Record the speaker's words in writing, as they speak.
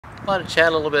I want to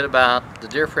chat a little bit about the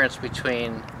difference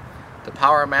between the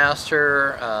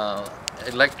Powermaster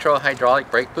electro-hydraulic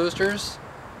brake boosters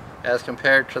as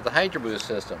compared to the hydroboost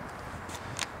system.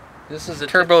 This is a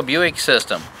turbo Buick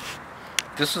system.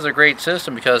 This is a great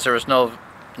system because there was not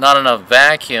enough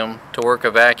vacuum to work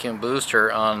a vacuum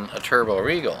booster on a turbo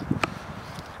Regal.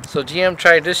 So GM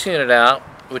tried this unit out,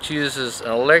 which uses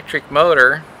an electric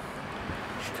motor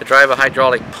to drive a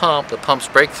hydraulic pump that pumps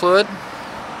brake fluid.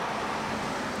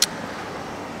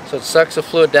 So it sucks the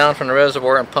fluid down from the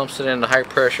reservoir and pumps it into high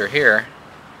pressure here.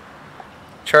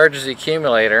 Charges the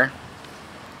accumulator.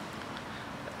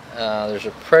 There's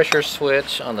a pressure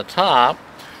switch on the top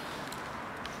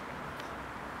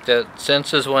that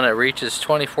senses when it reaches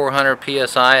 2400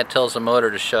 psi, it tells the motor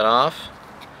to shut off.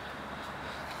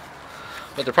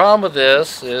 But the problem with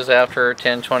this is after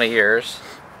 10-20 years,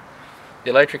 the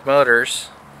electric motors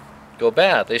go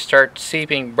bad. They start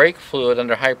seeping brake fluid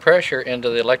under high pressure into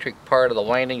the electric part of the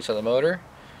windings of the motor,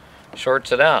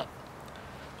 shorts it out.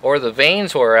 Or the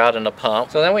vanes wear out in the pump.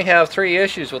 So then we have three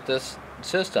issues with this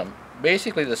system.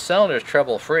 Basically the cylinder is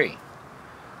trouble free.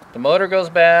 The motor goes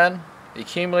bad, the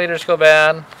accumulators go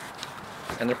bad,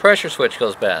 and the pressure switch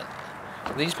goes bad.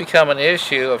 These become an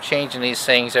issue of changing these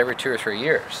things every 2 or 3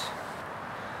 years.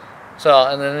 So,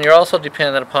 and then you're also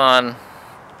dependent upon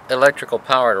electrical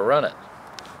power to run it.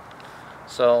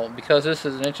 So, because this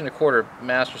is an 1.25 inch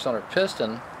master cylinder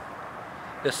piston,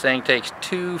 this thing takes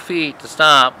 2 feet to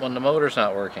stop when the motor's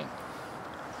not working.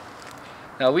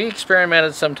 Now, we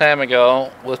experimented some time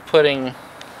ago with putting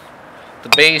the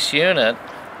base unit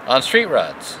on street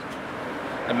rods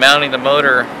and mounting the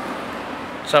motor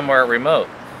somewhere remote.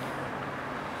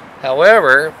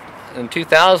 However, in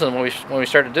 2000, when we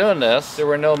started doing this, there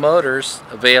were no motors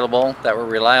available that were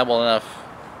reliable enough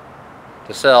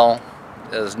to sell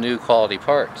as new quality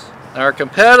parts. Now, our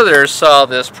competitors saw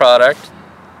this product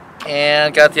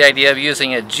and got the idea of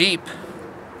using a Jeep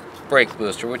brake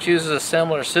booster, which uses a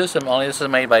similar system, only this is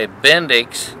made by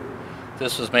Bendix,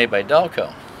 this was made by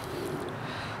Delco.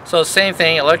 So same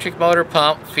thing, electric motor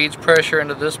pump feeds pressure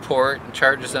into this port and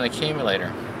charges an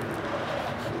accumulator.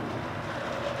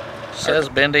 Says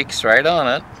Bendix right on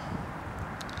it.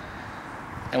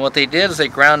 And what they did is they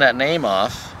ground that name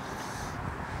off,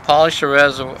 polished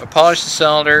the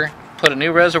cylinder, put a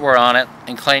new reservoir on it,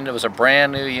 and claimed it was a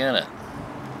brand new unit.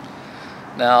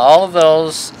 Now all of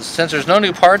those, since there's no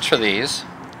new parts for these,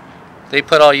 they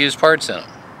put all used parts in them.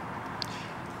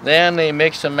 Then they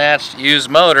mixed and matched used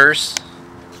motors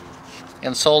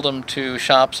and sold them to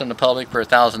shops in the public for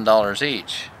 $1,000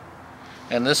 each.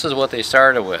 And this is what they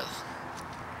started with.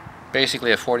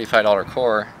 Basically a $45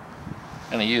 core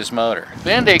and a used motor.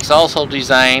 Bendix also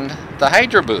designed the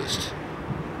hydroboost.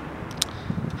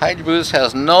 Hydroboost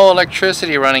has no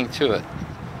electricity running to it.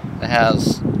 It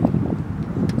has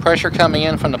pressure coming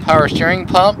in from the power steering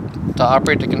pump to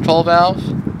operate the control valve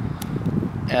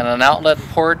and an outlet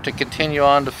port to continue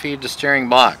on to feed the steering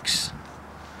box.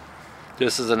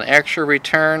 This is an extra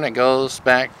return that goes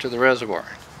back to the reservoir.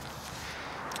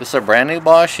 This is a brand new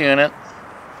Bosch unit.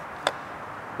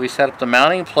 We set up the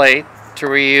mounting plate to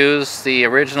reuse the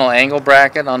original angle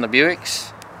bracket on the Buicks,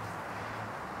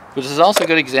 which is also a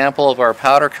good example of our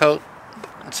powder coat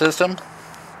system.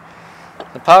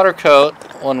 The powder coat,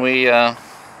 when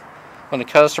the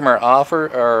customer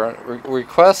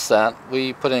requests that,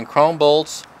 we put in chrome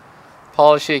bolts,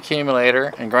 polish the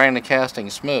accumulator, and grind the casting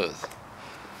smooth.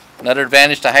 Another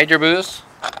advantage to hydroboost,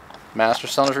 master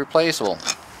cylinder is replaceable.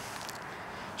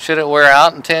 Should it wear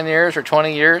out in 10 years or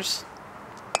 20 years,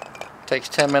 it takes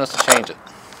 10 minutes to change it.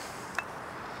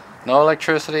 No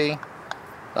electricity.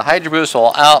 The hydroboost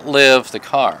will outlive the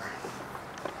car.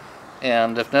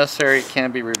 And if necessary, it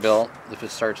can be rebuilt if it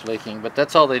starts leaking, but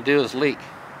that's all they do is leak.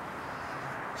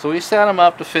 So we set them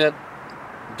up to fit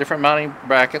different mounting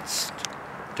brackets,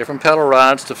 different pedal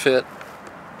rods to fit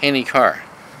any car.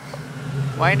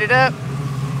 Wind it up.